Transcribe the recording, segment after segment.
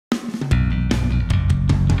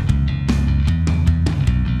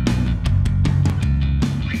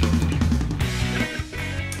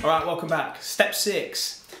Alright, welcome back. Step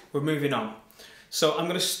 6, we're moving on. So I'm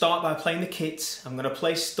going to start by playing the kit. I'm going to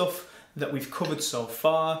play stuff that we've covered so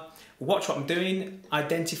far. Watch what I'm doing,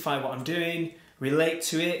 identify what I'm doing, relate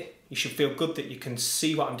to it. You should feel good that you can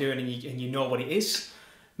see what I'm doing and you know what it is.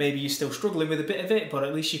 Maybe you're still struggling with a bit of it, but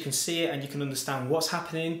at least you can see it and you can understand what's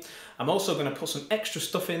happening. I'm also going to put some extra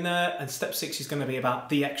stuff in there, and step 6 is going to be about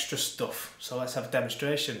the extra stuff. So let's have a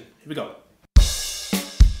demonstration. Here we go.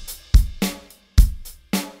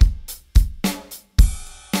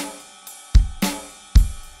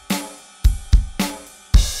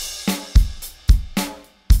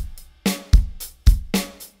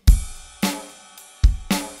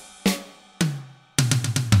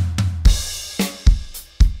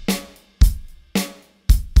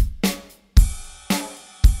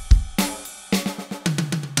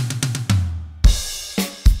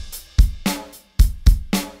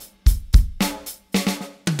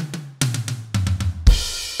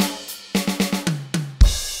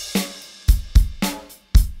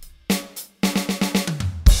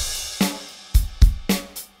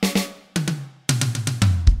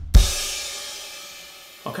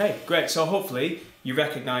 Okay, great. So hopefully you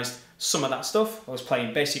recognised some of that stuff. I was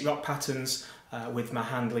playing basic rock patterns with my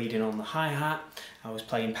hand leading on the hi-hat. I was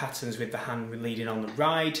playing patterns with the hand leading on the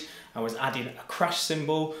ride. I was adding a crash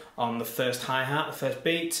cymbal on the first hi-hat, the first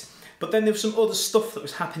beat. But then there was some other stuff that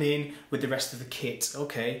was happening with the rest of the kit.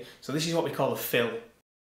 Okay, so this is what we call a fill.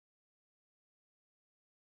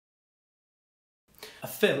 A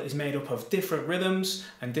fill is made up of different rhythms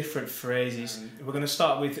and different phrases. We're going to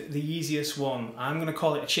start with the easiest one. I'm going to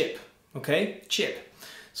call it a chip, okay? Chip.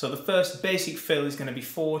 So the first basic fill is going to be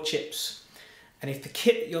 4 chips. And if the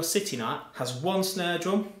kit that you're sitting at has 1 snare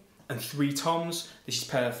drum and 3 toms, this is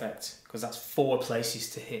perfect because that's 4 places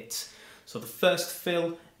to hit. So the first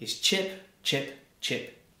fill is chip, chip,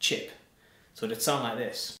 chip, chip. So it'd sound like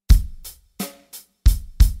this.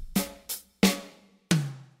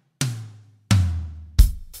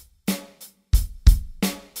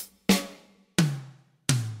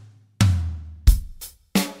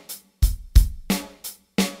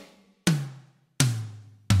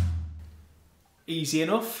 Easy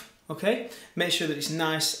enough, okay? Make sure that it's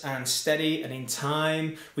nice and steady and in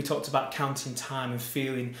time. We talked about counting time and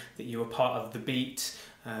feeling that you were part of the beat.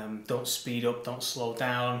 Don't speed up, don't slow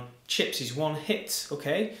down. Chips is 1 hit,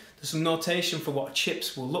 okay? There's some notation for what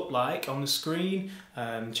chips will look like on the screen.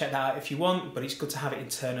 Check that out if you want, but it's good to have it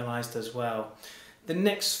internalized as well. The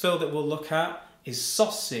next fill that we'll look at is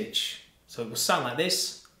sausage. So it will sound like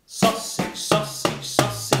this. Sausage, sausage,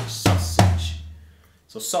 sausage, sausage.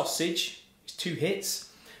 So sausage. 2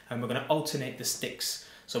 hits, and we're going to alternate the sticks.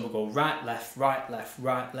 So we'll go right, left, right, left,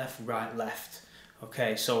 right, left, right, left.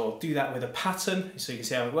 Okay, so I'll do that with a pattern so you can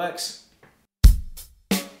see how it works.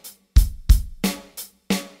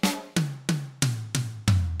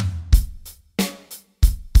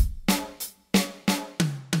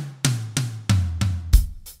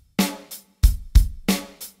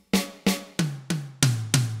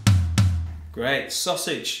 Great,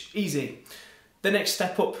 sausage, easy. The next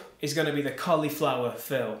step up is going to be the cauliflower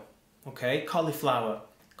fill. Okay, cauliflower,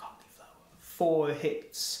 cauliflower, 4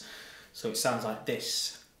 hits. So it sounds like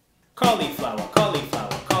this. Cauliflower, cauliflower,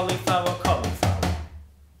 cauliflower, cauliflower.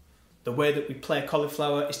 The way that we play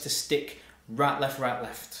cauliflower is to stick right, left, right,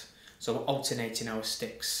 left. So we're alternating our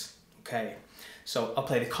sticks. Okay, so I'll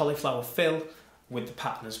play the cauliflower fill with the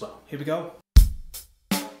pattern as well. Here we go.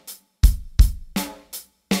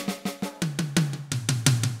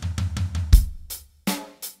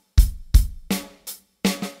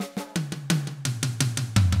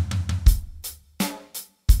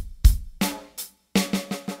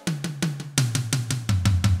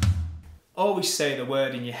 Always say the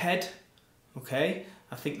word in your head, okay?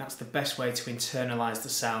 I think that's the best way to internalise the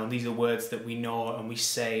sound. These are words that we know and we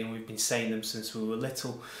say, and we've been saying them since we were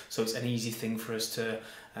little, so it's an easy thing for us to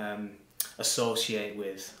associate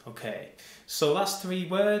with, okay? So that's 3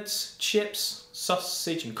 words: chips,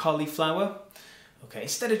 sausage and cauliflower. Okay,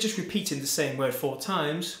 instead of just repeating the same word 4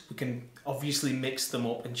 times, we can obviously mix them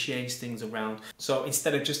up and change things around. So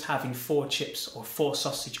instead of just having 4 chips or 4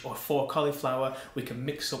 sausage or 4 cauliflower, we can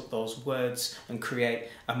mix up those words and create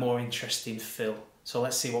a more interesting fill. So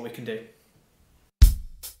let's see what we can do.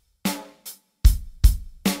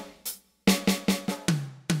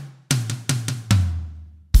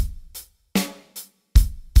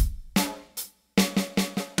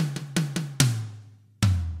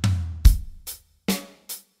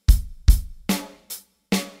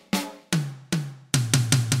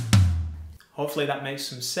 Hopefully that makes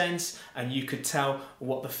some sense and you could tell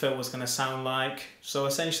what the fill was going to sound like. So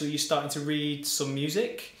essentially you're starting to read some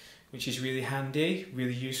music, which is really handy,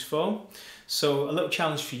 really useful. So a little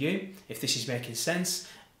challenge for you, if this is making sense,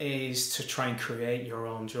 is to try and create your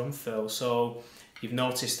own drum fill. So you've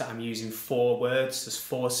noticed that I'm using 4 words, there's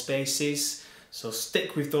 4 spaces. So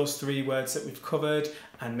stick with those 3 words that we've covered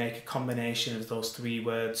and make a combination of those 3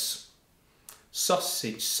 words.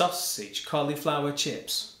 Sausage, sausage, cauliflower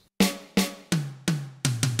chips.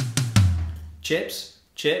 Chips,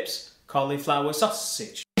 chips, cauliflower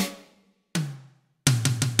sausage.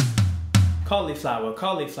 Cauliflower,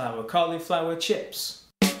 cauliflower, cauliflower chips.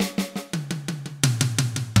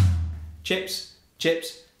 Chips,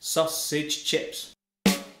 chips, sausage chips.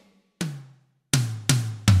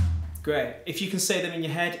 Great. If you can say them in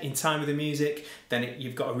your head in time with the music, then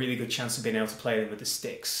you've got a really good chance of being able to play them with the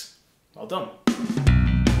sticks. Well done.